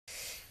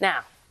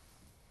Now,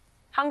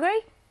 hungry?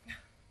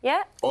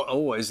 Yeah?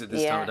 Always at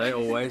this time of day,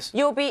 always.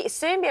 You'll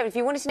soon be able, if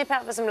you wanted to nip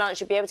out for some lunch,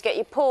 you'll be able to get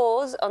your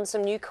paws on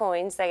some new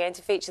coins. They're going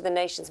to feature the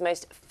nation's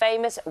most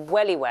famous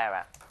welly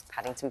wearer,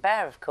 Paddington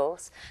Bear, of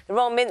course. The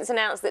Royal Mint's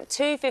announced that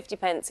two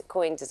 50-pence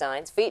coin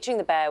designs featuring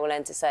the bear will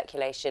enter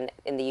circulation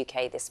in the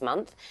UK this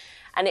month.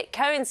 And it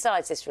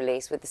coincides, this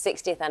release, with the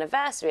 60th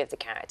anniversary of the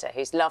character,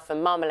 whose love for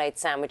marmalade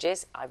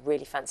sandwiches, I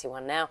really fancy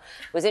one now,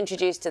 was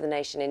introduced to the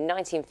nation in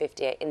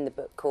 1958 in the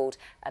book called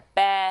A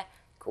Bear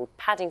Called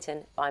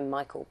Paddington by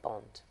Michael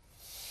Bond.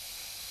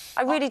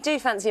 I really do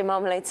fancy a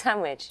marmalade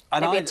sandwich.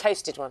 And maybe a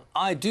toasted one.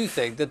 I do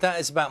think that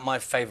is about my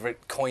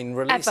favourite coin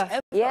release ever.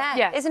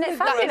 Yeah. Isn't it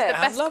fabulous? That is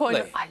the best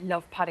Lovely. coin. I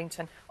love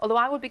Paddington. Although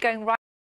I would be going right